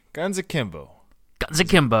Guns Akimbo. Guns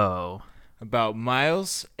Akimbo. About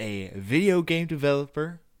Miles, a video game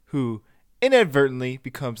developer who inadvertently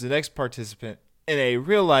becomes the next participant in a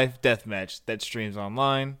real-life deathmatch that streams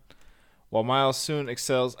online, while Miles soon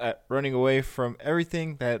excels at running away from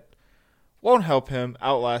everything that won't help him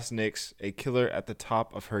outlast Nyx, a killer at the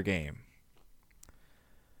top of her game.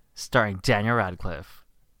 Starring Daniel Radcliffe.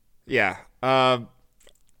 Yeah.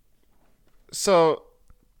 So,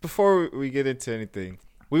 before we get into anything,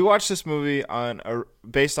 we watched this movie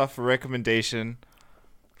based off a recommendation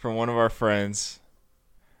from one of our friends,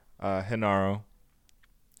 Hinaro.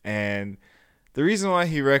 And the reason why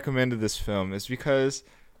he recommended this film is because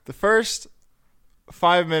the first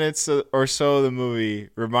 5 minutes or so of the movie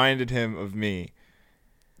reminded him of me.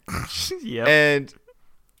 Yep. And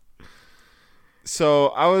so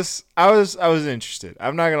I was interested.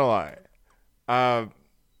 I'm not gonna lie.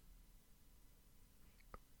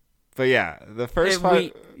 But yeah, the first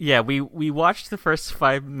we watched the first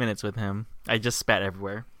 5 minutes with him. I just spat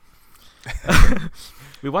everywhere.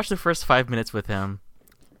 We watched the first 5 minutes with him,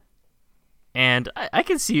 and I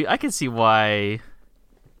can see why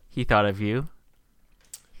he thought of you.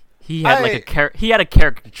 He had he had a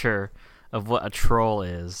caricature of what a troll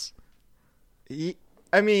is.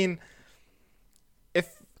 I mean,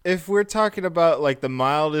 if we're talking about like the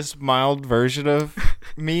mild version of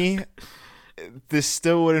me, this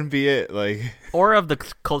still wouldn't be it. Like, or of the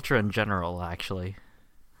culture in general, actually.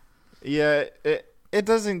 Yeah, it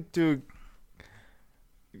doesn't do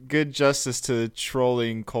good justice to the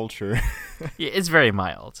trolling culture. Yeah, it's very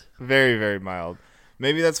mild. Very, very mild.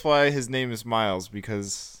 Maybe that's why his name is Miles,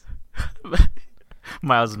 because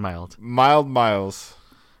Miles is mild. Mild Miles.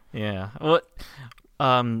 Yeah. Well,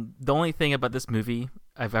 the only thing about this movie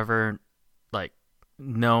I've ever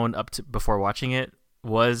known up to before watching it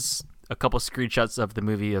was a couple screenshots of the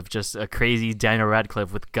movie of just a crazy Daniel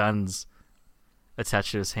Radcliffe with guns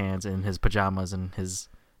attached to his hands and his pajamas and his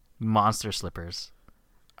monster slippers.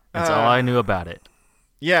 That's all I knew about it.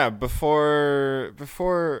 Yeah, before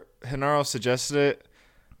Hinaro suggested it,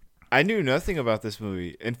 I knew nothing about this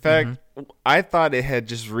movie. In fact, I thought it had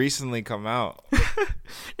just recently come out.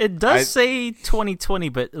 It does say 2020,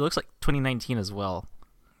 but it looks like 2019 as well.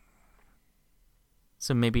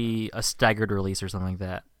 So maybe a staggered release or something like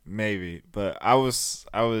that. Maybe, but I was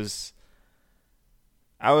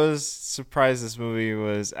surprised this movie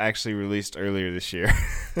was actually released earlier this year.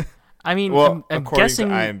 I mean, well, I'm according guessing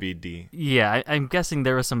to IMDb. Yeah, I'm guessing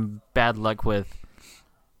there was some bad luck with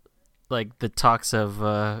the talks of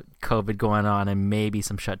COVID going on and maybe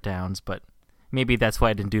some shutdowns, but maybe that's why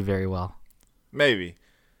it didn't do very well. Maybe.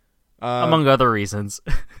 Among other reasons.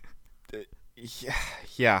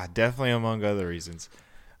 Yeah, definitely among other reasons.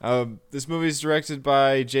 This movie is directed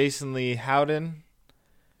by Jason Lee Howden.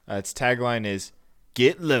 Its tagline is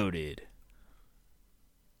 "Get loaded."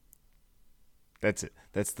 That's it.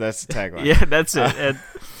 That's the tagline. Yeah, that's it.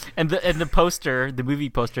 And the poster, the movie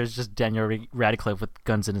poster, is just Daniel Radcliffe with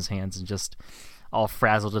guns in his hands and just all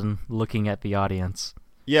frazzled and looking at the audience.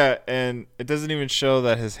 Yeah, and it doesn't even show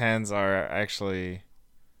that his hands are actually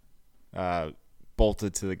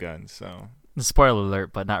bolted to the gun. So spoiler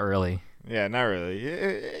alert, but not really. Yeah, not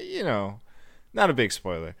really. Not a big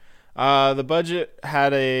spoiler. The budget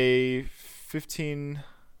had a $15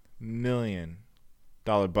 million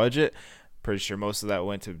budget. Pretty sure most of that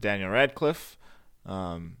went to Daniel Radcliffe.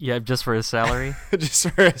 Yeah, just for his salary. Just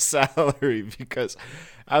for his salary, because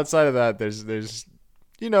outside of that, there's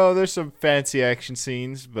some fancy action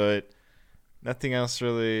scenes, but nothing else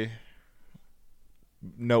really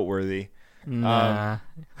noteworthy. Nah.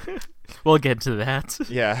 We'll get to that.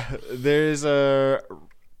 Yeah, there's a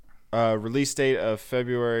release date of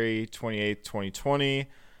February 28th, 2020.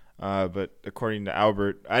 But according to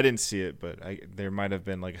Albert, I didn't see it, but there might have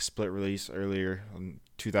been a split release earlier in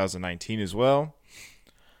 2019 as well.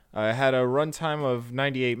 It had a runtime of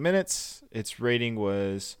 98 minutes. Its rating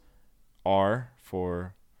was R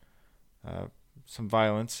for some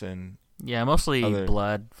violence and mostly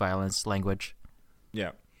blood, violence, language.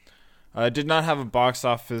 Yeah. It did not have a box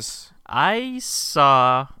office. I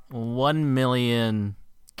saw 1 million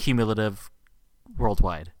cumulative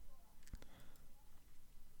worldwide.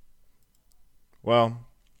 Well,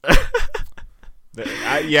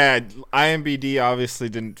 IMDb obviously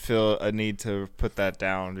didn't feel a need to put that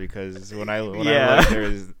down, because when I looked,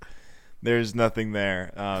 there's nothing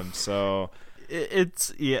there. So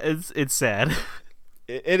it's sad.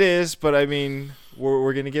 It is, but I mean,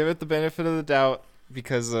 we're gonna give it the benefit of the doubt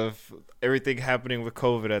because of everything happening with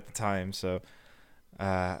COVID at the time. So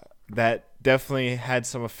that definitely had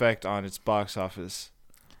some effect on its box office.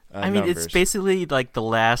 I mean, numbers. It's basically like the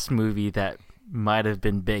last movie that might have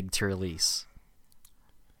been big to release.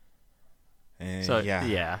 So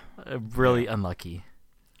yeah, really unlucky.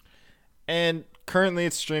 And currently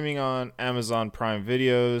it's streaming on Amazon Prime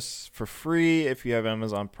Videos for free if you have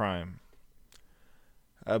Amazon Prime.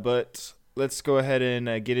 But let's go ahead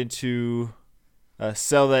and get into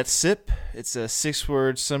Sell That Sip. It's a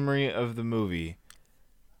 6-word summary of the movie.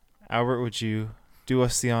 Albert, would you do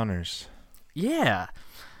us the honors? Yeah.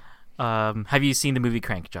 Have you seen the movie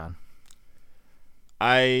Crank, John?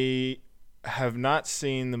 I have not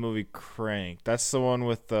seen the movie Crank. That's the one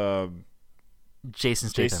with Jason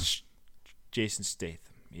Statham. Jason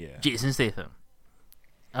Statham. Yeah. Jason Statham.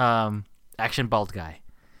 Action bald guy.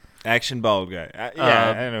 Action bald guy.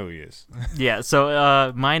 I know who he is. Yeah.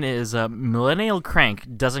 So mine is Millennial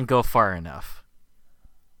Crank doesn't go far enough.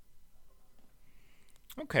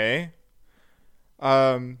 Okay.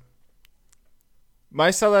 My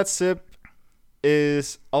Sell That Sip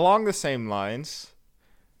is along the same lines.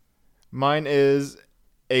 Mine is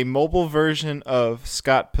a mobile version of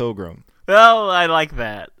Scott Pilgrim. Oh, I like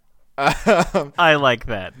that. I like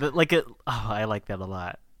that. I like that a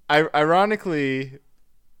lot. Ironically,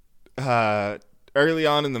 early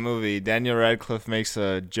on in the movie, Daniel Radcliffe makes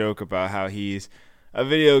a joke about how he's a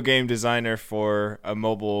video game designer for a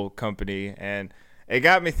mobile company, and it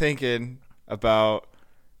got me thinking about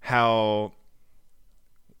how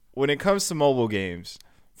when it comes to mobile games,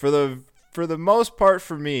 for the most part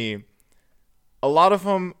for me, a lot of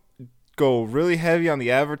them go really heavy on the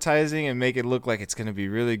advertising and make it look like it's going to be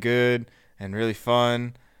really good and really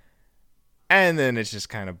fun. And then it's just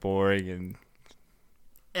kind of boring.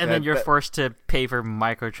 And then you're forced to pay for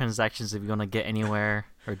microtransactions if you want to get anywhere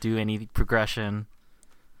or do any progression.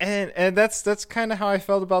 And that's kind of how I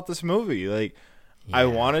felt about this movie. Like, yeah. I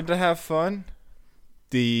wanted to have fun.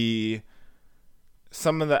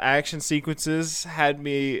 Some of the action sequences had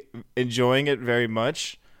me enjoying it very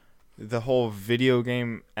much. The whole video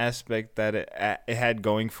game aspect that it had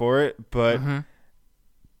going for it, but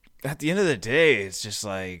at the end of the day, it's just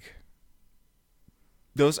like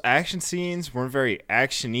those action scenes weren't very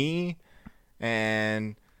action-y,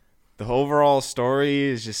 and the overall story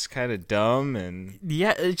is just kind of dumb. And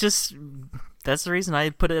yeah, that's the reason I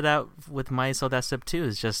put it out with my Sell That Sip too.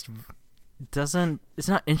 Is just it's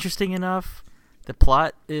not interesting enough. The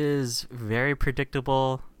plot is very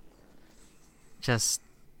predictable. Just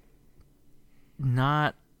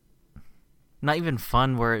not even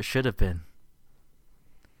fun where it should have been.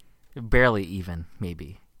 Barely even,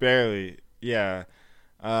 maybe. Barely, yeah.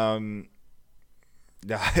 It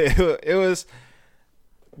was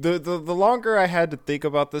the longer I had to think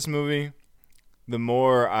about this movie, the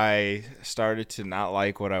more I started to not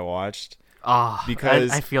like what I watched. Because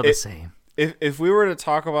I feel the same. If we were to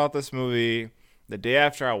talk about this movie the day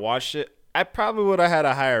after I watched it, I probably would have had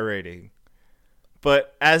a higher rating.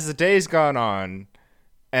 But as the days gone on,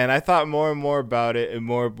 and I thought more and more about it, and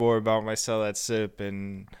more about my Sell That Sip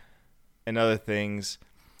and other things,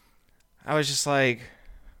 I was just like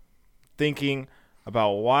thinking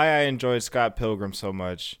about why I enjoyed Scott Pilgrim so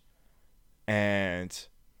much, and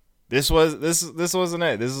this wasn't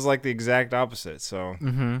it. This is like the exact opposite. So,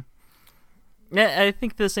 yeah, I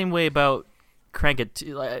think the same way about Crank It.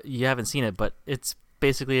 You haven't seen it, but it's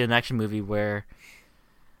basically an action movie where.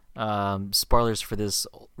 Spoilers for this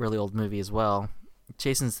really old movie as well.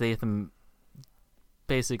 Jason Statham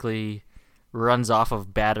basically runs off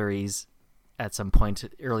of batteries at some point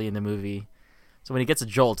early in the movie. So when he gets a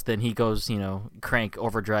jolt, then he goes, crank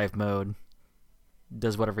overdrive mode,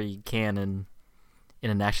 does whatever he can in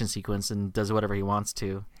an action sequence and does whatever he wants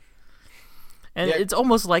to. And it's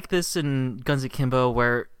almost like this in Guns Akimbo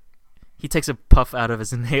where he takes a puff out of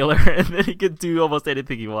his inhaler and then he can do almost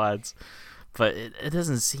anything he wants. But it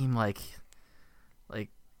doesn't seem like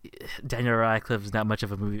Daniel Radcliffe is not much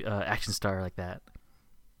of a movie action star like that.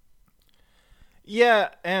 Yeah,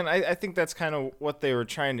 and I think that's kind of what they were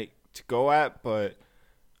trying to go at, but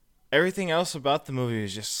everything else about the movie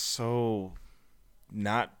is just so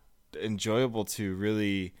not enjoyable to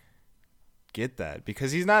really get that,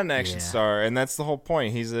 because he's not an action star, and that's the whole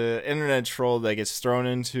point. He's an internet troll that gets thrown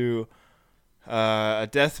into a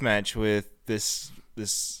death match with this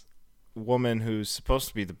woman who's supposed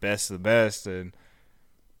to be the best of the best, and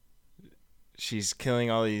she's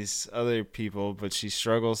killing all these other people, but she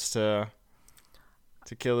struggles to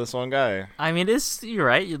kill this one guy. I mean, you're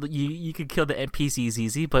right. You could kill the NPCs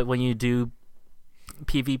easy, but when you do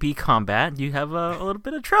PvP combat, you have a little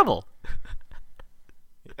bit of trouble.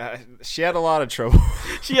 She had a lot of trouble.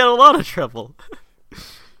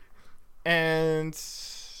 And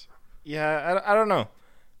yeah, I don't know.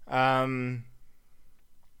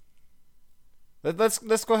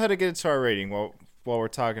 let's go ahead and get into our rating while we're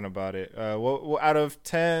talking about it. Well, out of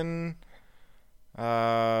 10,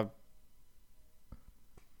 Albert,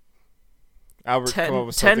 come up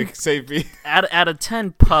with something. Save me. Out of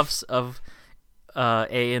 10 puffs of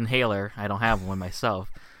a inhaler, I don't have one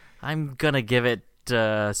myself. I'm gonna give it 6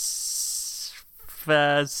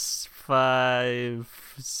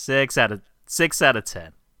 out of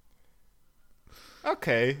 10.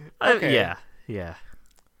 Okay. Yeah.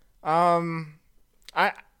 I'm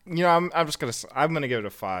gonna give it a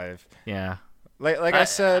 5. Yeah. Like I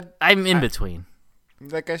said, I'm in between.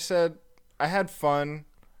 Like I said, I had fun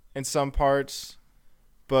in some parts,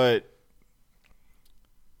 but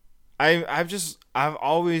I've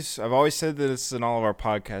always said this in all of our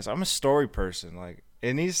podcasts. I'm a story person. Like,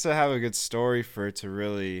 it needs to have a good story for it to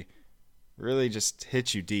really just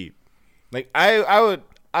hit you deep. Like, I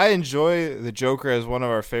enjoy The Joker as one of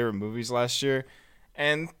our favorite movies last year,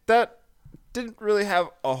 and that didn't really have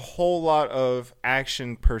a whole lot of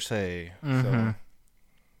action per se. Mm-hmm.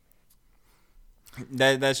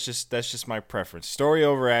 So that's just my preference. Story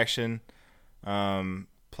over action,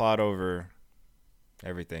 plot over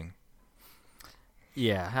everything.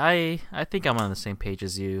 Yeah, I think I'm on the same page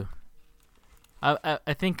as you.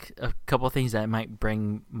 I think a couple of things that might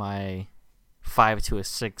bring my 5 to a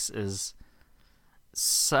 6 is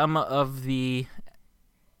some of the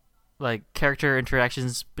character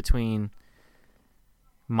interactions between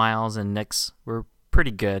Miles and Nix were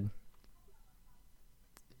pretty good.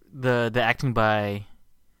 The acting by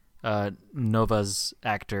Nova's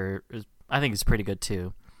actor I think is pretty good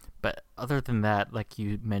too. But other than that, like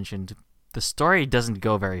you mentioned, the story doesn't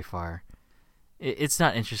go very far. It's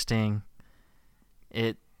not interesting.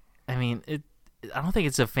 I don't think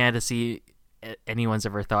it's a fantasy anyone's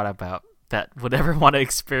ever thought about that would ever want to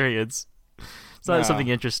experience. It's not something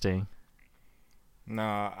interesting. No,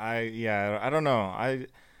 I don't know.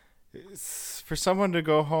 For someone to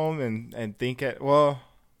go home and think it. Well,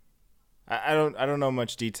 I don't know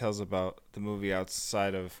much details about the movie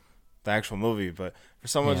outside of the actual movie, but for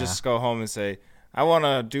someone to just go home and say, I want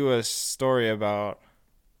to do a story about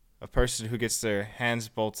a person who gets their hands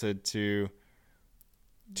bolted to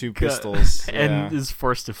 2 pistols and is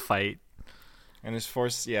forced to fight. And is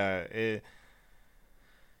forced, it's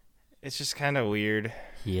just kind of weird.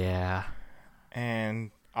 Yeah.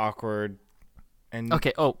 And awkward. And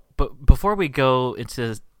okay, but before we go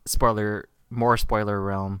into more spoiler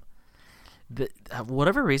realm,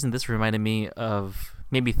 whatever reason this made me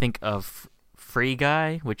think of Free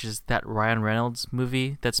Guy, which is that Ryan Reynolds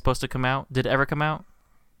movie that's supposed to come out. Did it ever come out?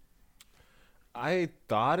 I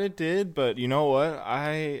thought it did, but you know what?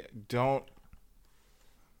 I don't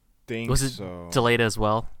think so. Was it delayed as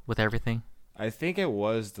well with everything? I think it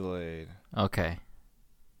was delayed. Okay.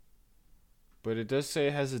 But it does say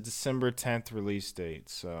it has a December 10th release date,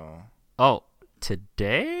 so... Oh,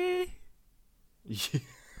 today?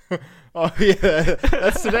 Oh, yeah,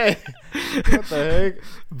 that's today. What the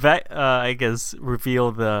heck? I guess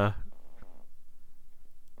reveal the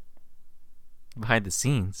behind the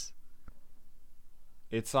scenes.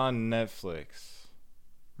 It's on Netflix.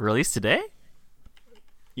 Released today?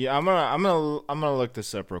 Yeah, I'm gonna look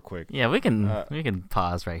this up real quick. Yeah, we can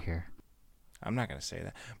pause right here. I'm not gonna say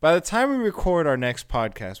that. By the time we record our next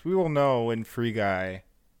podcast, we will know when Free Guy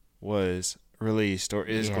was released or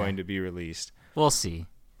is going to be released. We'll see.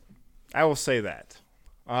 I will say that.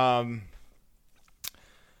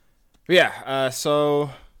 So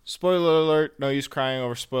spoiler alert, no use crying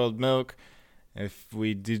over spoiled milk. If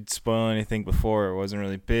we did spoil anything before, it wasn't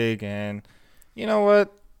really big, and you know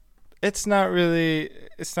what? It's not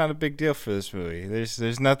a big deal for this movie.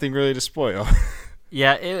 There's nothing really to spoil.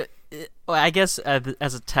 Yeah, I guess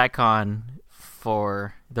as a tack on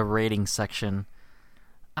for the rating section,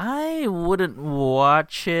 I wouldn't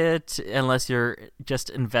watch it unless you're just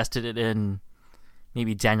invested in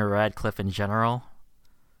maybe Daniel Radcliffe in general.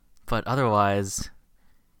 But otherwise,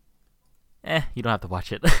 you don't have to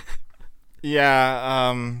watch it.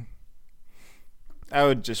 Yeah, I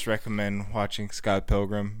would just recommend watching Scott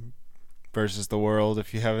Pilgrim versus the World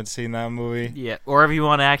if you haven't seen that movie. Yeah, or if you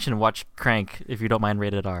want action, watch Crank if you don't mind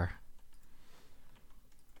rated R.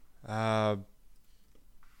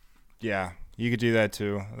 Yeah, you could do that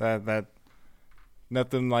too. That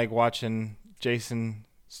nothing like watching Jason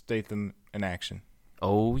Statham in action.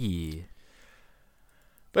 Oh yeah.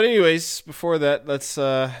 But anyways, before that, let's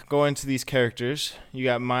go into these characters. You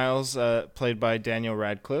got Miles, played by Daniel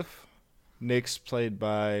Radcliffe. Nix, played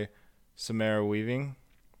by Samara Weaving.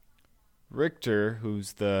 Richter,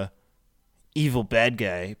 who's the evil bad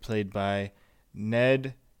guy, played by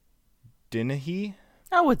Ned Dennehy.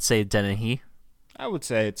 I would say Dennehy. I would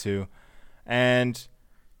say it too. and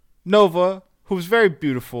Nova, who's very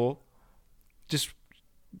beautiful, just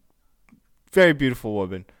very beautiful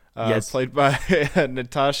woman, Yes. played by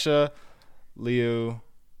Natasha Leo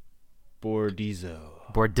Bordizzo.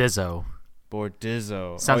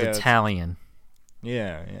 Sounds Oh, yeah, Italian.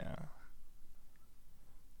 Yeah.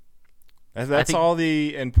 That's all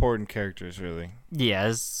the important characters, really. Yeah,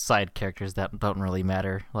 it's side characters that don't really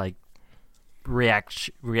matter, like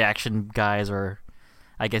reaction guys, or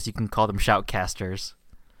I guess you can call them shoutcasters.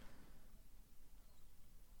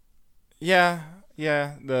 Yeah,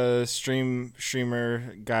 the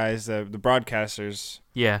streamer guys, the broadcasters.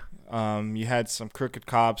 Yeah. You had some crooked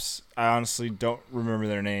cops. I honestly don't remember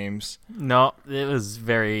their names. No, it was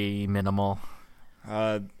very minimal.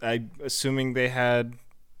 I assuming they had.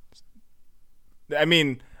 I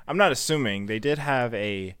mean, I'm not assuming they did have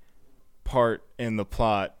a part in the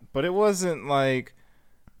plot, but it wasn't like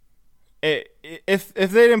if they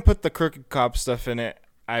didn't put the crooked cop stuff in it,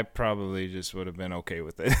 I probably just would have been okay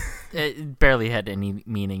with it. It barely had any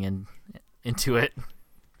meaning into it.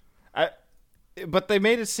 But they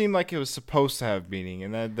made it seem like it was supposed to have meaning,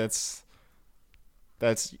 and that's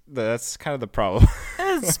kind of the problem.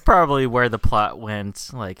 It's probably where the plot went.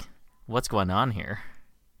 Like, what's going on here?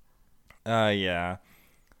 Yeah.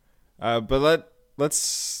 But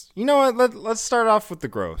let's you know what? Let's start off with the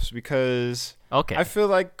gross, because Okay. I feel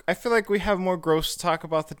like we have more gross to talk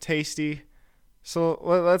about the tasty. So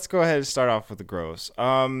let's go ahead and start off with the gross.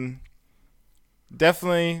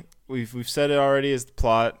 Definitely we've said it already, is the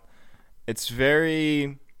plot. It's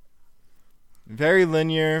very very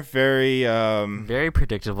linear, very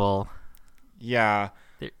predictable. Yeah.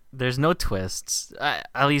 There's no twists.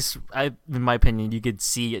 At least, in my opinion, you could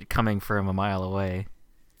see it coming from a mile away.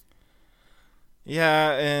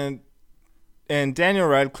 Yeah, and Daniel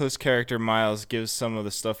Radcliffe's character Miles gives some of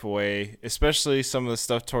the stuff away, especially some of the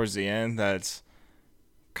stuff towards the end that's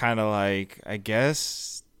kind of like, I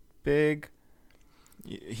guess, big.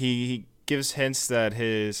 He gives hints that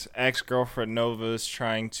his ex-girlfriend Nova is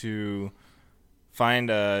trying to find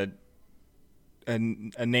a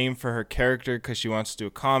name for her character because she wants to do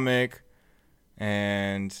a comic,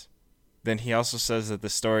 and then he also says that the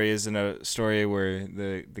story isn't a story where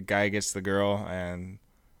the guy gets the girl, and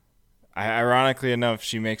ironically enough,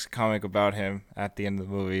 she makes a comic about him at the end of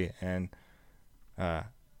the movie, and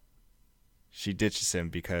she ditches him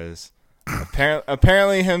because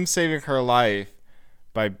apparently him saving her life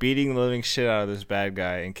by beating the living shit out of this bad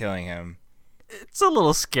guy and killing him. It's a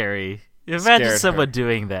little scary. Imagine someone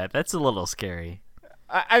doing that. That's a little scary.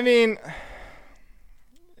 I mean,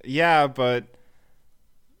 yeah, but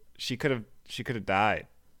she could have died.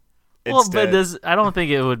 Well, but I don't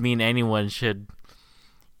think it would mean anyone should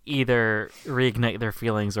either reignite their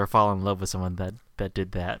feelings or fall in love with someone that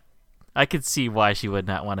did that. I could see why she would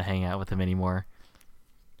not want to hang out with him anymore.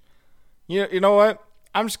 You know what?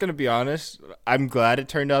 I'm just gonna be honest. I'm glad it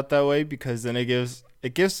turned out that way, because then it gives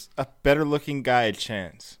a better looking guy a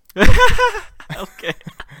chance. Okay.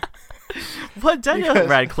 Well, Daniel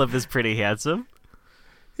Radcliffe is pretty handsome.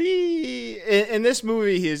 In this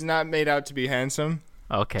movie, he is not made out to be handsome.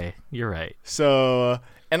 Okay, you're right. So,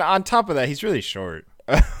 and on top of that, he's really short.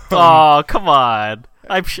 Oh, come on.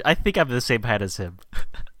 I think I'm the same height as him.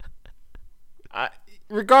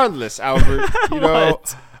 Regardless, Albert, you know,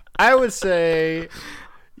 What? I would say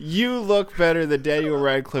you look better than Daniel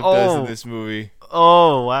Radcliffe does in this movie.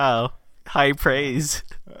 Oh, wow. High praise.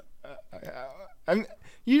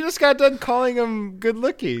 You just got done calling him good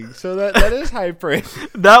looking, so that is high praise.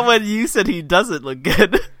 Not when you said he doesn't look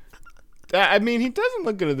good. I mean, he doesn't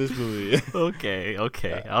look good in this movie. Okay.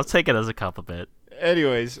 I'll take it as a compliment.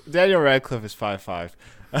 Anyways, Daniel Radcliffe is 5'5".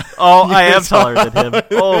 Oh, I am taller than him.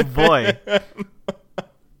 Oh, boy.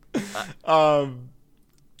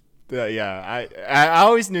 Yeah, I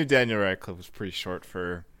always knew Daniel Radcliffe was pretty short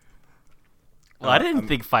for. Well, I didn't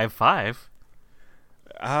think 5'5".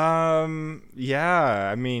 Yeah,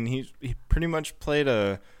 I mean, he pretty much played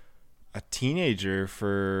a teenager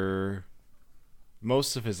for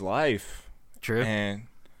most of his life. True. And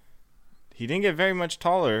he didn't get very much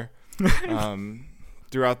taller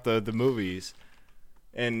throughout the movies.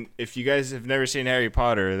 And if you guys have never seen Harry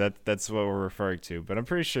Potter, that's what we're referring to. But I'm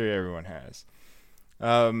pretty sure everyone has.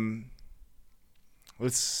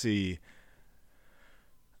 Let's see.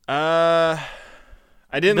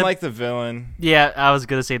 I didn't like the villain. Yeah, I was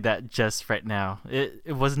gonna say that just right now.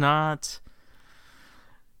 It was not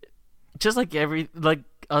just like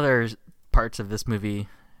other parts of this movie.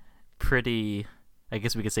 Pretty, I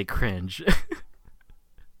guess we could say, cringe.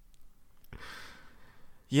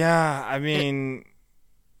 Yeah, I mean,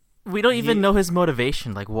 we don't even know his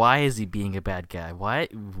motivation. Like, why is he being a bad guy? Why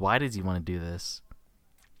does he want to do this?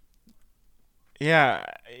 Yeah,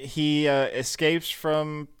 he escapes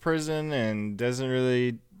from prison and doesn't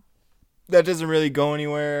really go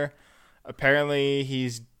anywhere. Apparently,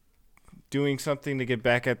 he's doing something to get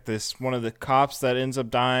back at this one of the cops that ends up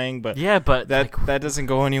dying, but that doesn't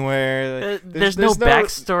go anywhere. There's no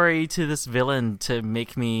backstory to this villain to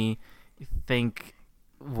make me think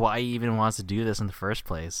why he even wants to do this in the first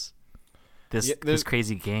place. This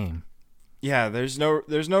crazy game. Yeah, there's no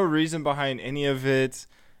reason behind any of it.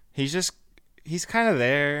 He's kind of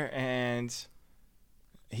there, and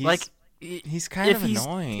he's kind of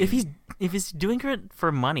annoying. If he's doing it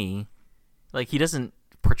for money, like, he doesn't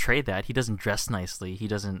portray that. He doesn't dress nicely. He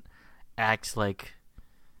doesn't act like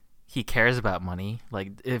he cares about money.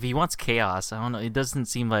 Like, if he wants chaos, I don't know. It doesn't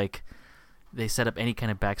seem like they set up any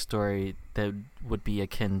kind of backstory that would be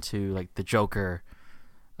akin to, like, the Joker,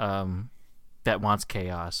 that wants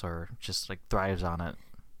chaos or just, like, thrives on it.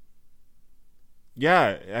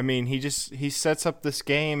 Yeah, I mean, he sets up this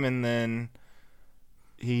game, and then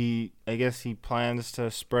I guess he plans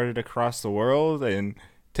to spread it across the world, and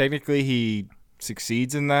technically he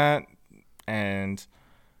succeeds in that. And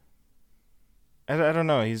I don't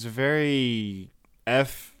know, he's a very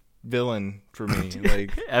F villain for me.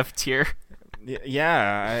 Like, F tier.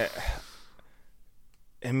 Yeah,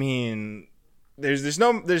 I mean, there's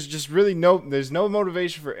no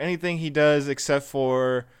motivation for anything he does except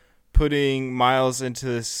for putting Miles into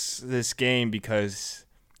this game because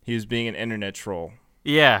he was being an internet troll.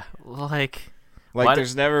 Yeah, like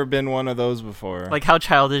there's never been one of those before. Like, how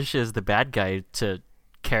childish is the bad guy to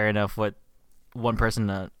care enough what one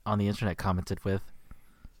person on the internet commented with?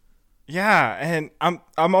 Yeah, and I'm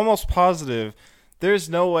almost positive there's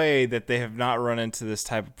no way that they have not run into this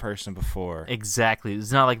type of person before. Exactly.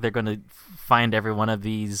 It's not like they're going to find every one of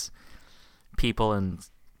these people and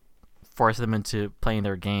force them into playing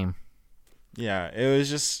their game. Yeah, it was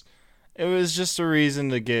just a reason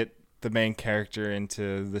to get the main character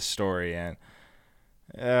into the story, and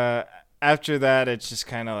after that, it's just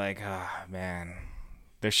kind of like, man,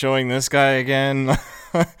 they're showing this guy again.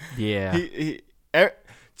 Yeah.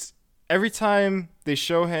 Every time they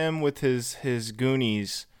show him with his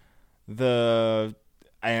Goonies, and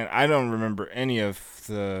I don't remember any of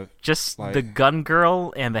the... Just the gun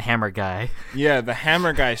girl and the hammer guy. Yeah, the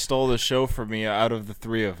hammer guy stole the show from me out of the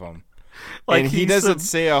three of them. Like, and he doesn't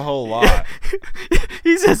say a whole lot.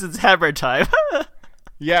 He says it's hammer time.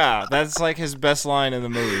 Yeah, that's like his best line in the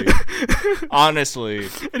movie. Honestly.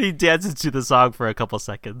 And he dances to the song for a couple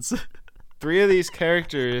seconds. Three of these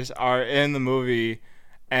characters are in the movie,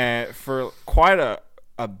 and for quite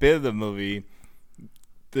a bit of the movie,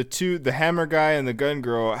 the hammer guy and the gun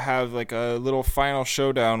girl have like a little final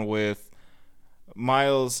showdown with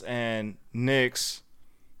Miles and Nix,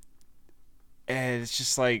 and it's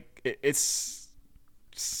just like it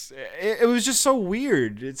was just so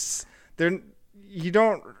weird. I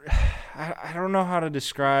don't know how to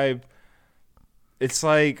describe. It's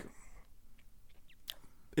like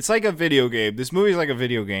a video game. This movie is like a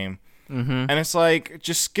video game. Mm-hmm. And it's like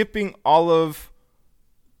just skipping all of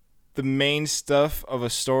the main stuff of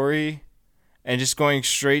a story and just going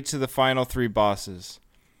straight to the final three bosses.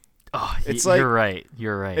 Oh, you're right.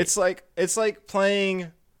 You're right. It's like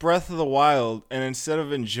playing Breath of the Wild, and instead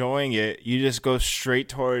of enjoying it, you just go straight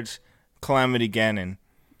towards Calamity Ganon.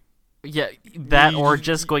 Yeah, that or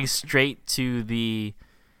just going straight to the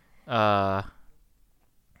what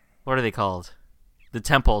are they called? The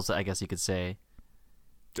temples, I guess you could say.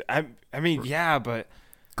 I mean, yeah, but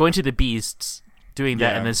going to the beasts, doing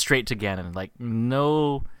that, and then straight to Ganon. Like,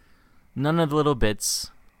 none of the little bits.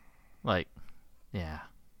 Like, yeah.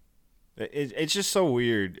 It's just so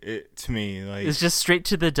weird to me. Like, it's just straight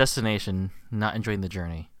to the destination, not enjoying the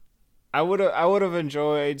journey. I would have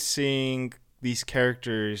enjoyed seeing these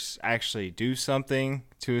characters actually do something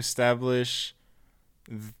to establish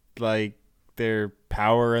like their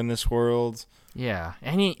power in this world. Yeah,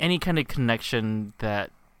 any kind of connection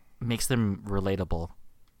that makes them relatable.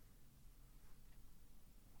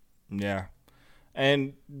 Yeah.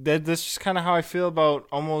 And that's just kind of how I feel about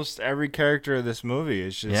almost every character of this movie.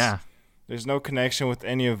 It's just there's no connection with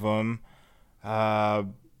any of them. The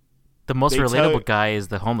most relatable guy is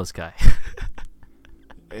the homeless guy.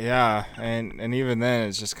 Yeah, and even then,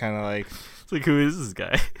 it's just kind of like... It's like, who is this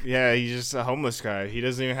guy? Yeah, he's just a homeless guy. He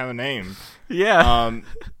doesn't even have a name. Yeah.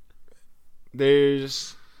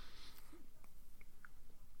 There's...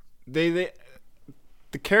 The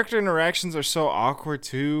character interactions are so awkward,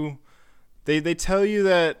 too. They tell you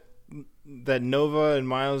that Nova and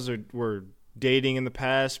Miles were dating in the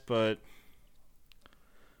past, but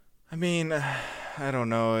I mean, I don't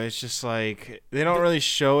know. It's just like they don't really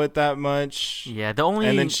show it that much. Yeah, the only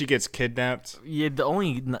and then she gets kidnapped. Yeah, the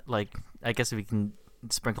only like I guess if we can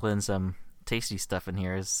sprinkle in some tasty stuff in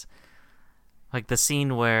here is like the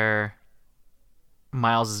scene where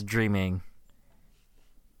Miles is dreaming.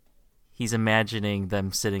 He's imagining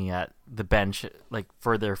them sitting at the bench like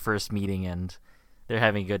for their first meeting and they're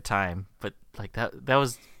having a good time. But like that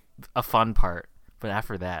was a fun part. But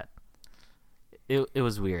after that, it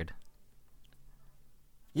was weird.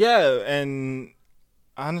 Yeah, and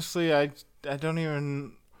honestly, I don't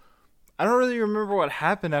really remember what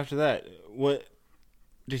happened after that. What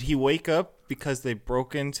did he wake up because they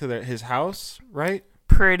broke into his house, right?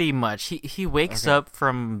 Pretty much. He wakes Okay. up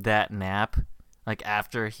from that nap, like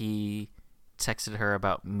after he texted her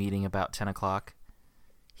about meeting about 10 o'clock.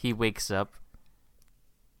 He wakes up,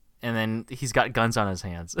 and then he's got guns on his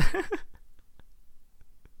hands.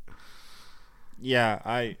 Yeah,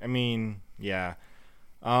 I mean, yeah.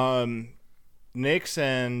 Nyx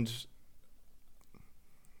and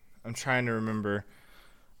I'm trying to remember.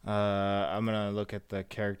 I'm gonna look at the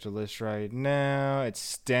character list right now. It's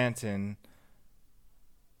Stanton.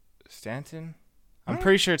 Stanton? I'm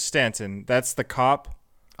pretty sure it's Stanton. That's the cop.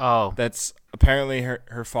 Oh, That's apparently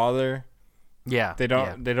her father. yeah. They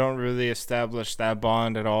don't really establish that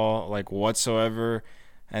bond at all, like whatsoever.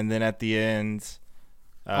 And then at the end,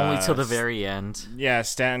 Only till the very end. yeah,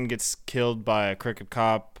 Stanton gets killed by a crooked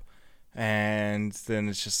cop, and then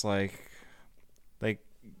it's just like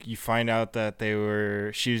you find out that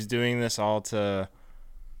she was doing this all to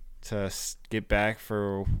get back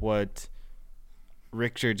for what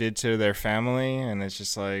Richter did to their family, and it's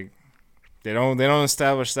just like they don't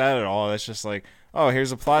establish that at all. It's just like, oh,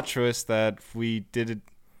 here's a plot twist that we didn't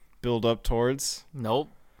build up towards. Nope,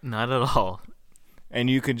 not at all. And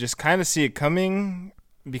you could just kind of see it coming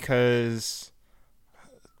because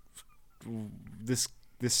this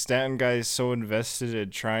Stanton guy is so invested in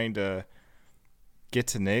trying to get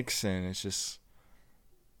to Nyx, and it's just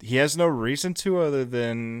he has no reason to other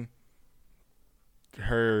than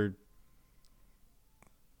her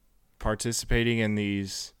participating in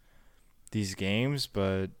these games.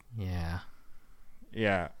 But yeah,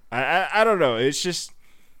 I don't know. It's just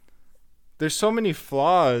there's so many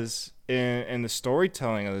flaws in the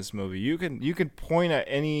storytelling of this movie. You can point at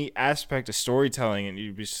any aspect of storytelling and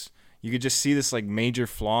you could just see this like major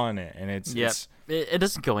flaw in it, and it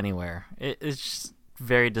doesn't go anywhere. It's just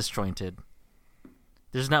very disjointed.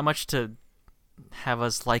 There's not much to have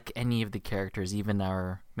us like any of the characters, even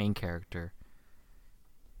our main character.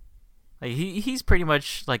 Like he's pretty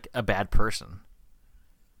much like a bad person.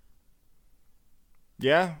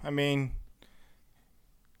 Yeah, I mean,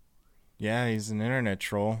 yeah, he's an internet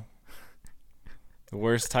troll. The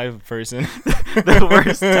worst type of person. The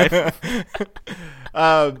worst type.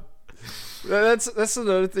 That's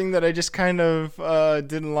another thing that I just kind of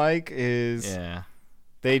didn't like is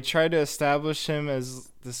they tried to establish him as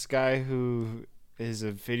this guy who is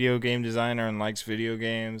a video game designer and likes video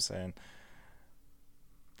games, and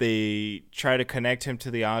they try to connect him to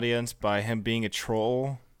the audience by him being a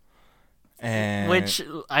troll, and which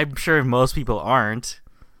I'm sure most people aren't.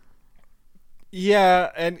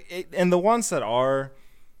 Yeah, and the ones that are,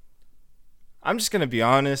 I'm just gonna be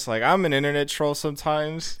honest. Like, I'm an internet troll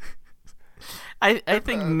sometimes. I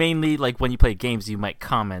think mainly like when you play games, you might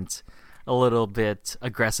comment a little bit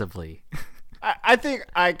aggressively. I think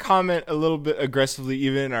I comment a little bit aggressively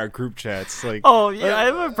even in our group chats. Like, oh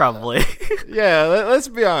yeah, probably. Yeah, let's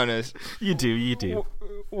be honest. You do.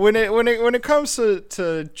 When it comes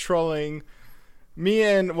to trolling, me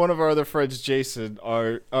and one of our other friends, Jason,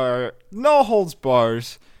 are no holds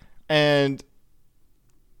bars, and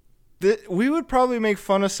we would probably make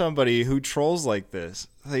fun of somebody who trolls like this,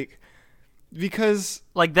 like, because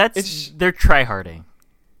like they're tryharding,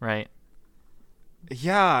 right?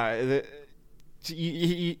 Yeah,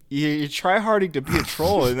 you try harding to be a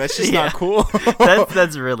troll, and that's just not cool.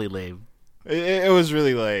 that's really lame. It was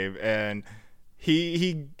really lame, and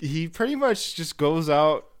he pretty much just goes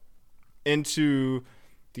out into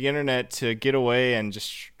the internet to get away and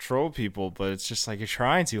just troll people, but it's just like you're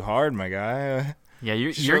trying too hard, my guy. Yeah,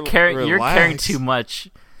 you're caring too much,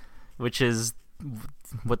 which is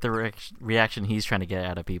what the reaction he's trying to get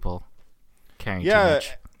out of people. Caring too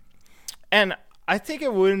much. And I think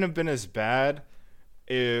it wouldn't have been as bad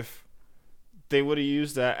if they would have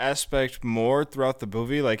used that aspect more throughout the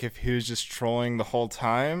movie. Like if he was just trolling the whole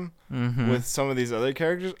time with some of these other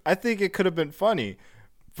characters, I think it could have been funny.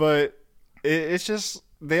 But it's just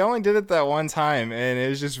they only did it that one time, and it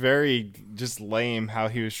was just very lame how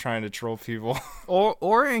he was trying to troll people.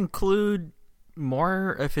 or include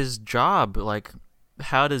more of his job, like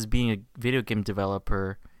how does being a video game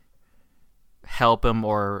developer help him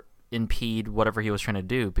or impede whatever he was trying to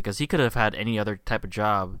do? Because he could have had any other type of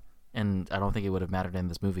job, and I don't think it would have mattered in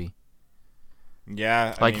this movie.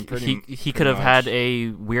 Yeah, like he could have much. had a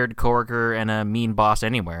weird coworker and a mean boss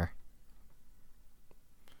anywhere.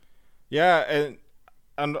 Yeah,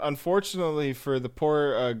 and unfortunately for the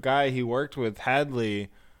poor guy he worked with, Hadley,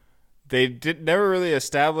 they never really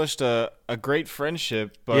established a great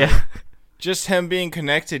friendship, but Yeah. just him being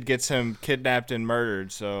connected gets him kidnapped and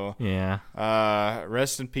murdered. So Yeah.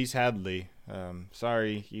 Rest in peace, Hadley.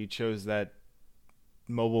 Sorry you chose that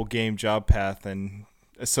mobile game job path and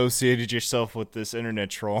associated yourself with this internet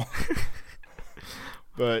troll.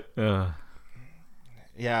 But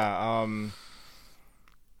yeah,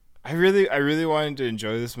 I really wanted to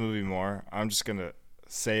enjoy this movie more. I'm just gonna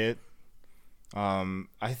say it.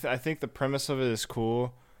 I think the premise of it is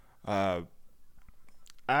cool. I've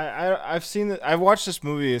seen it. I've watched this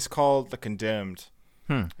movie. It's called The Condemned,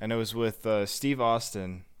 and it was with Steve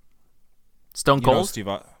Austin. Stone Cold.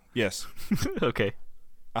 Yes. Okay.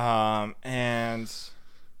 And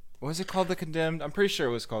was it called The Condemned? I'm pretty sure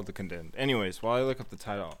it was called The Condemned. Anyways, while I look up the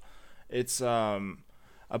title, it's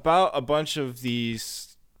about a bunch of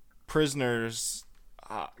these prisoners,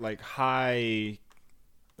 like high,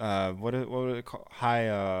 what would it call?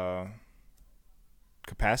 High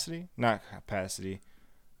capacity? Not capacity.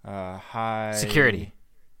 High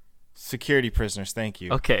security prisoners. Thank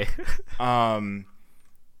you. Okay.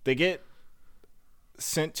 They get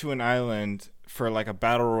sent to an island for like a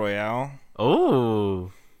battle royale.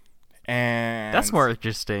 Oh, and that's more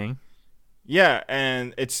interesting. Yeah,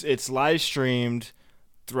 and it's live streamed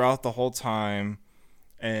throughout the whole time,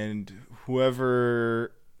 and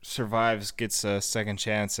whoever survives gets a second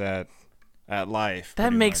chance at life.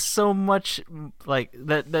 That makes so much like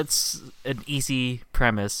that. That's an easy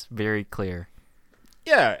premise, very clear.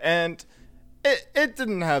 Yeah, and it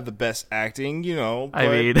didn't have the best acting, you know. But I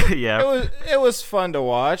mean, yeah, it was fun to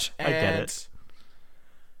watch. And I get it.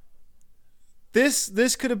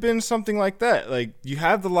 This could have been something like that. Like, you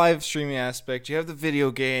have the live streaming aspect, you have the video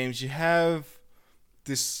games, you have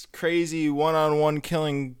this crazy one-on-one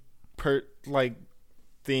killing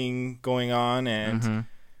thing going on, and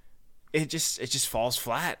it just falls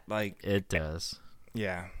flat. Like, it does.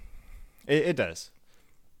 Yeah, it does.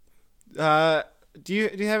 Do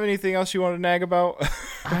you have anything else you want to nag about?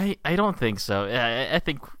 I don't think so. I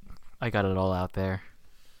think I got it all out there.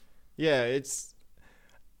 Yeah, it's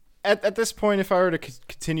at this point, if I were to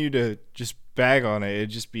continue to just bag on it,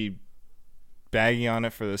 it'd just be bagging on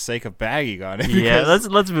it for the sake of bagging on it. Yeah,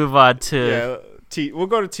 let's move on to we'll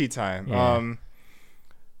go to tea time. Yeah.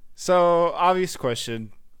 So obvious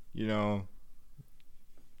question, you know,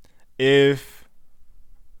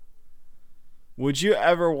 would you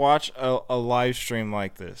ever watch a live stream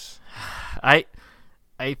like this? I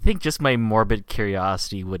think just my morbid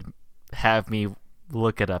curiosity would have me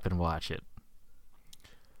look it up and watch it.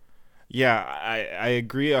 Yeah, I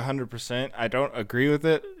agree 100%. I don't agree with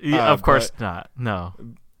it. Yeah, of course not. No.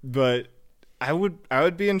 But I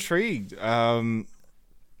would be intrigued.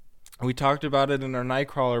 We talked about it in our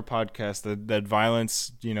Nightcrawler podcast that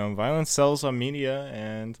violence sells on media,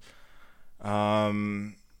 and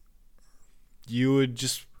you would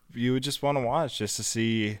just want to watch just to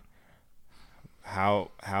see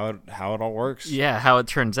how it all works. Yeah, how it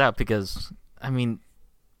turns out, because I mean,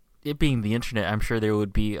 it being the internet, I'm sure there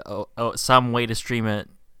would be some way to stream it.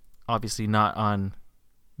 Obviously, not on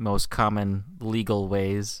most common legal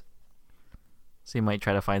ways. So you might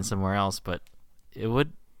try to find somewhere else, but it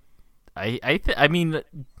would. I mean,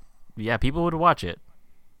 yeah, people would watch it.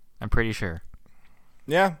 I'm pretty sure.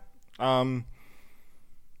 Yeah. I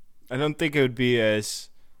don't think it would be as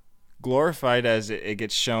glorified as it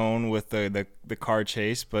gets shown with the car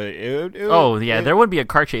chase, but it there would be a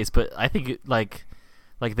car chase, but I think like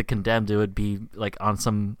The Condemned, it would be like on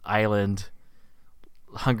some island,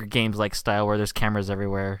 Hunger Games like style, where there's cameras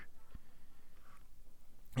everywhere.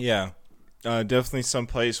 Yeah, definitely some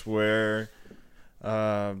place where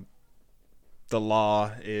the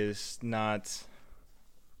law is not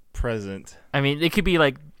present. I mean, it could be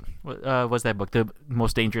like, what's that book, The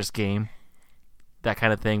Most Dangerous Game? That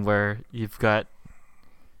kind of thing, where you've got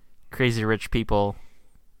crazy rich people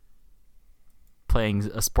playing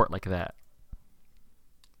a sport like that.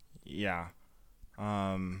 Yeah.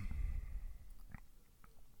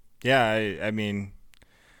 Yeah, I mean,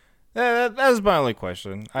 that was my only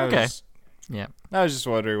question. I was just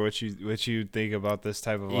wondering what you think about this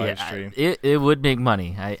type of live stream. It would make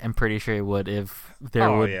money. I'm pretty sure it would, if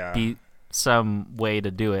there would be some way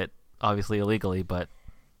to do it, obviously illegally, but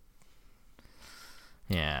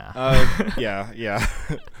Yeah. Yeah.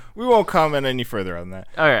 We won't comment any further on that.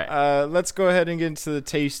 All right. Let's go ahead and get into the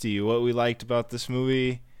tasty. What we liked about this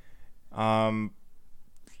movie.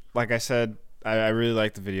 Like I said, I really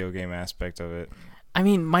like the video game aspect of it. I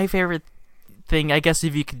mean, my favorite thing, I guess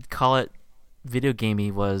if you could call it video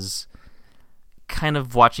gamey, was kind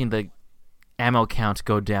of watching the ammo count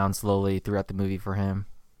go down slowly throughout the movie for him.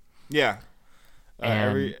 Yeah.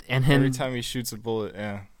 Every time he shoots a bullet,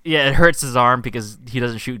 yeah. Yeah, it hurts his arm because he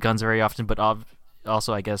doesn't shoot guns very often, but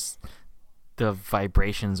also, I guess, the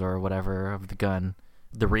vibrations or whatever of the gun,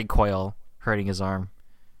 the recoil hurting his arm.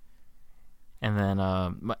 And then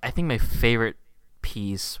I think my favorite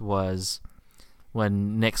piece was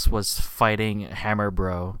when Nix was fighting Hammer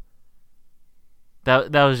Bro.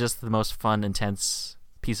 That was just the most fun, intense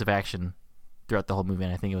piece of action throughout the whole movie,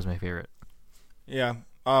 and I think it was my favorite. Yeah.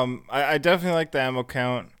 I definitely like the ammo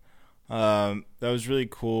count. That was really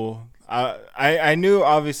cool. I knew,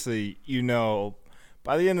 obviously,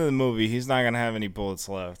 by the end of the movie, he's not going to have any bullets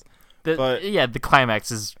left. The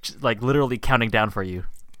climax is like literally counting down for you.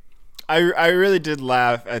 I really did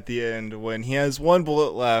laugh at the end when he has one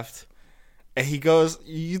bullet left, and he goes,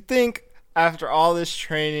 you think after all this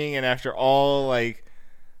training and after all, like,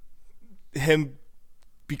 him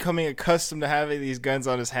becoming accustomed to having these guns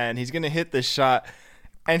on his hand, he's going to hit this shot,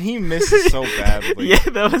 and he misses so badly. Yeah,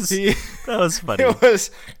 that was funny.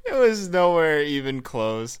 It was nowhere even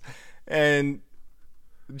close. And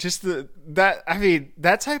just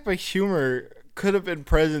that type of humor could have been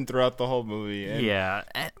present throughout the whole movie. And yeah.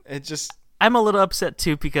 I'm a little upset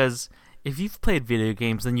too because if you've played video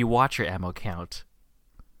games, then you watch your ammo count.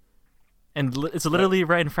 And it's literally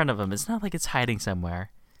right in front of him. It's not like it's hiding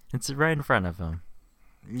somewhere. It's right in front of him.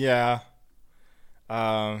 Yeah.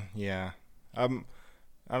 Yeah.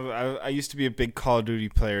 I used to be a big Call of Duty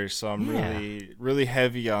player, so I'm really, really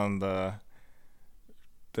heavy on the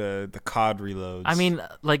COD reloads. I mean,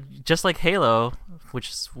 just like Halo, which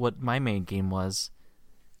is what my main game was,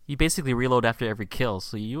 you basically reload after every kill.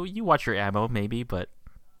 So you watch your ammo maybe, but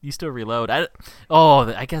you still reload.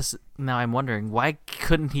 I guess now I'm wondering, why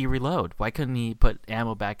couldn't he reload? Why couldn't he put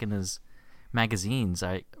ammo back in his magazines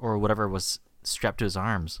or whatever was strapped to his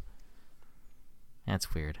arms?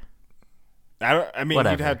 That's weird. I mean,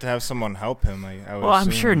 Whatever. You'd have to have someone help him.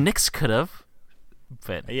 I'm sure Nix could have,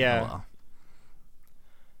 but yeah. Oh well.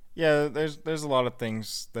 Yeah, there's a lot of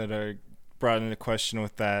things that are brought into question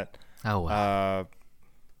with that. Oh well.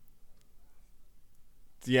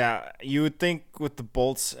 Yeah, you would think with the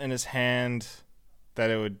bolts in his hand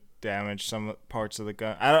that it would damage some parts of the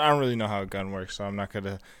gun. I don't really know how a gun works, so I'm not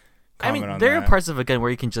gonna comment on that. There are parts of a gun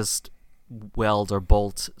where you can just weld or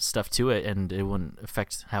bolt stuff to it, and it wouldn't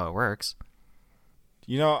affect how it works.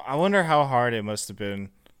 I wonder how hard it must have been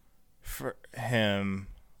for him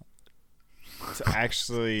to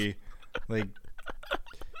actually, like...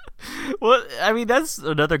 Well, I mean, that's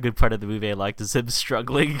another good part of the movie I liked, is him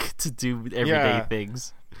struggling to do everyday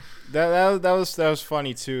things. That was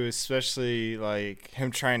funny, too, especially, like,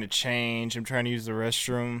 him trying to change, him trying to use the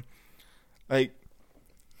restroom. Like,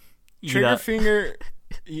 trigger finger...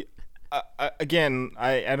 again,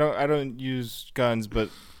 I don't use guns, but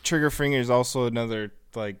trigger finger is also another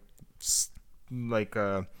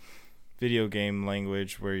video game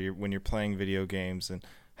language where when you're playing video games and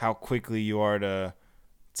how quickly you are to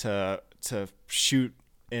shoot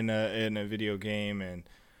in a video game, and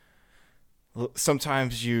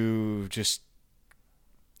sometimes you just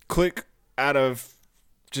click out of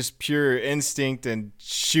just pure instinct and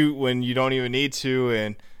shoot when you don't even need to,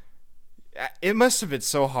 and it must have been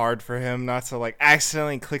so hard for him not to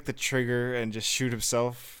accidentally click the trigger and just shoot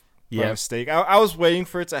himself by mistake. I was waiting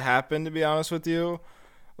for it to happen, to be honest with you.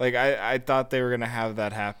 I thought they were gonna have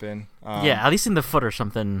that happen. At least in the foot or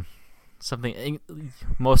something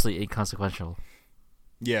mostly inconsequential.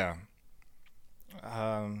 Yeah.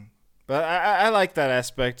 But I like that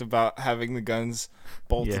aspect about having the guns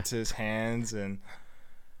bolted to his hands, and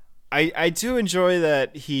I do enjoy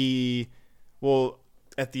that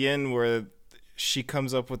at the end where she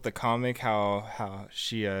comes up with the comic, how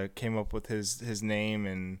she came up with his name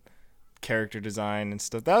and character design and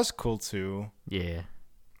stuff. That was cool too. Yeah.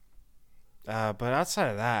 But outside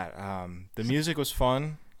of that, the music was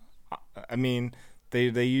fun. I mean,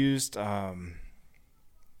 they used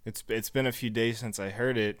it's been a few days since I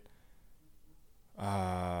heard it.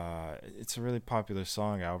 It's a really popular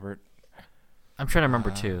song, Albert. I'm trying to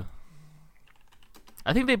remember too.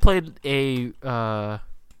 I think they played a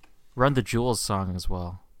Run the Jewels song as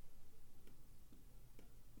well.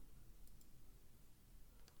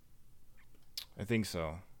 I think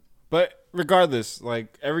so. But regardless,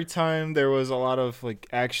 every time there was a lot of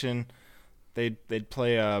action, they'd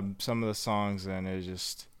play some of the songs, and it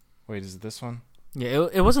just wait, is it this one? Yeah,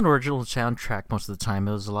 it was an original soundtrack most of the time.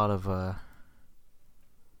 It was a lot of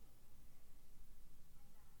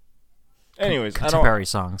anyways, contemporary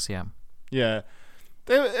songs. Yeah. Yeah,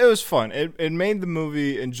 it was fun. It made the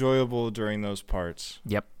movie enjoyable during those parts.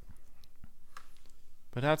 Yep.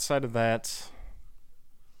 But outside of that,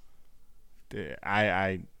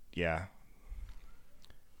 yeah,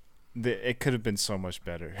 it could have been so much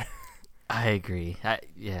better. I agree.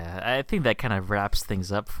 I think that kind of wraps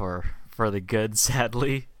things up for the good,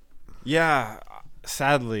 sadly. Yeah,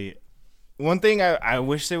 sadly. One thing I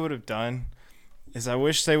wish they would have done is I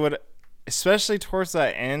wish they would, especially towards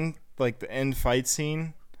that end, like the end fight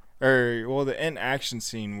scene, the end action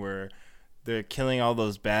scene where they're killing all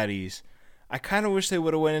those baddies. I kind of wish they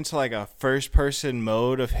would have went into like a first-person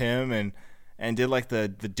mode of him and did like the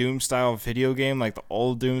Doom style video game, like the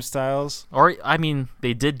old Doom styles. Or I mean,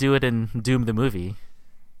 they did do it in Doom the movie.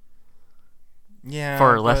 Yeah,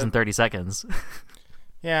 for less than 30 seconds.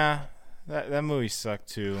 Yeah, that movie sucked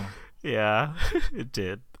too. Yeah, it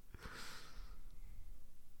did.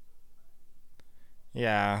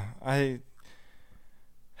 Yeah, I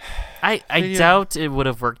doubt it would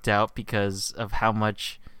have worked out because of how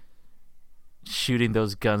much shooting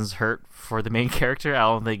those guns hurt for the main character. I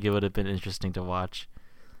don't think it would have been interesting to watch.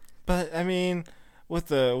 But I mean, with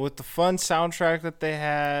the fun soundtrack that they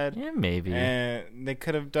had, yeah, maybe, and they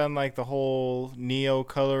could have done like the whole Neo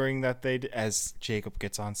coloring that they did, as Jacob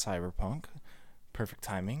gets on Cyberpunk. Perfect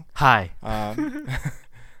timing. Hi.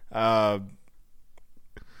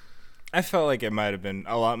 I felt like it might have been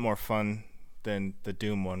a lot more fun than the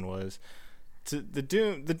Doom one was. The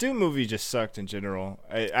Doom movie just sucked in general.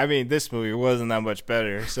 I mean, this movie wasn't that much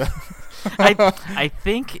better. So I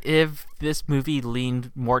think if this movie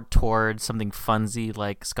leaned more towards something funsy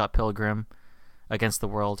like Scott Pilgrim Against the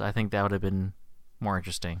World, I think that would have been more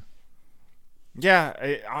interesting.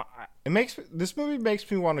 Yeah, this movie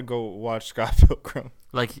makes me want to go watch Scott Pilgrim.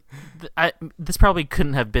 Like, this probably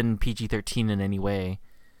couldn't have been PG-13 in any way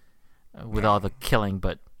with all the killing,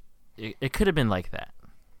 but it could have been like that.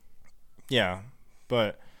 Yeah,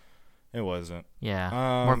 but it wasn't. Yeah,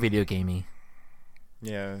 more video gamey.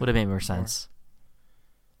 Yeah, would have made more sense.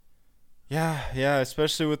 Yeah,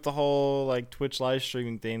 especially with the whole like Twitch live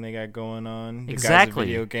streaming thing they got going on. The exactly. guy's a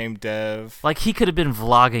video game dev. Like he could have been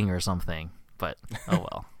vlogging or something, but oh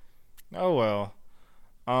well. Oh well.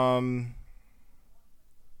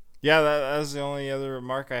 Yeah, that was the only other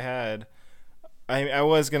remark I had. I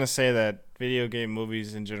was gonna say that video game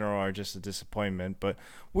movies in general are just a disappointment, but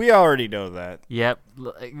we already know that. Yep,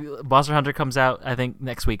 Monster Hunter comes out I think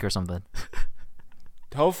next week or something.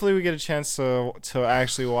 Hopefully, we get a chance to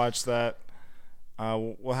actually watch that.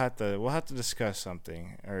 We'll have to discuss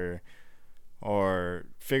something or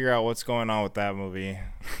figure out what's going on with that movie.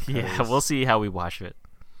 Yeah, we'll see how we watch it.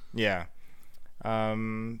 Yeah.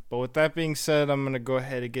 But with that being said, I'm gonna go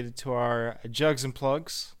ahead and get into our jugs and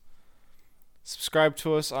plugs. Subscribe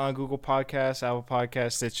to us on Google Podcasts, Apple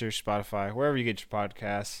Podcasts, Stitcher, Spotify, wherever you get your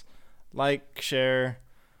podcasts. Like, share.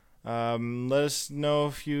 Let us know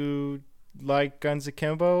if you like Guns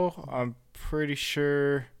Akimbo. I'm pretty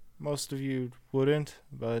sure most of you wouldn't,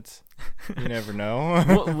 but you never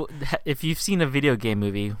know. If you've seen a video game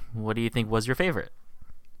movie, what do you think was your favorite?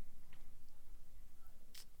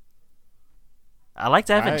 I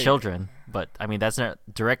liked Advent Children, but I mean that's not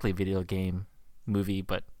directly video game movie,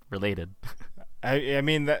 but related. I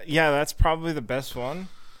mean that's probably the best one,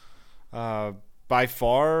 by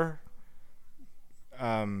far.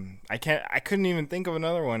 I couldn't even think of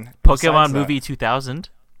another one. Pokemon movie 2000.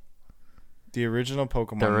 The original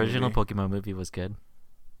Pokemon. The original Pokemon movie was good.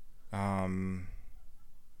 But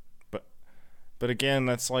again,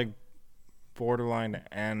 that's like borderline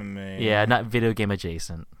anime. Yeah, not video game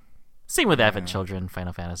adjacent. Same with Advent Children,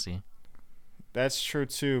 Final Fantasy. That's true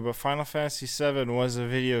too, but Final Fantasy VII was a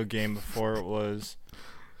video game before it was.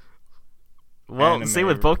 Well, anime. same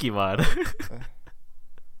with Pokemon.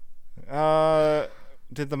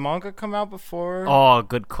 Did the manga come out before? Oh,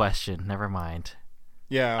 good question. Never mind.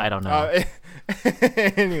 Yeah, I don't know.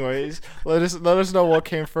 Anyways, let us know what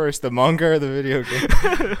came first, the manga or the video game.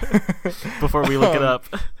 Before we look it up.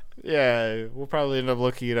 Yeah, we'll probably end up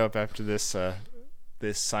looking it up after this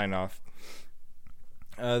sign off.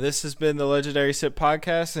 This has been the Legendary Sip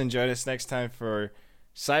Podcast, and join us next time for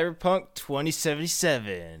Cyberpunk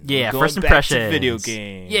 2077. Yeah, going first impressions. Back to video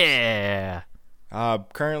games. Yeah.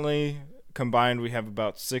 Currently combined, we have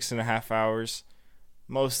about 6.5 hours.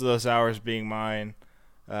 Most of those hours being mine.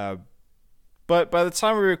 But by the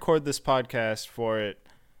time we record this podcast for it,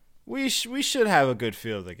 we should have a good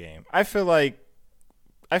feel of the game. I feel like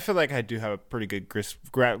I feel like I do have a pretty good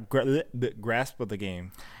grasp of the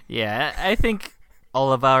game. Yeah, I think a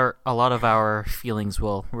lot of our feelings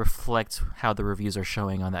will reflect how the reviews are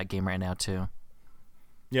showing on that game right now too.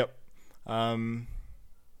 Yep. Will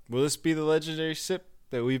this be the legendary sip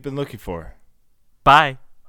that we've been looking for? Bye.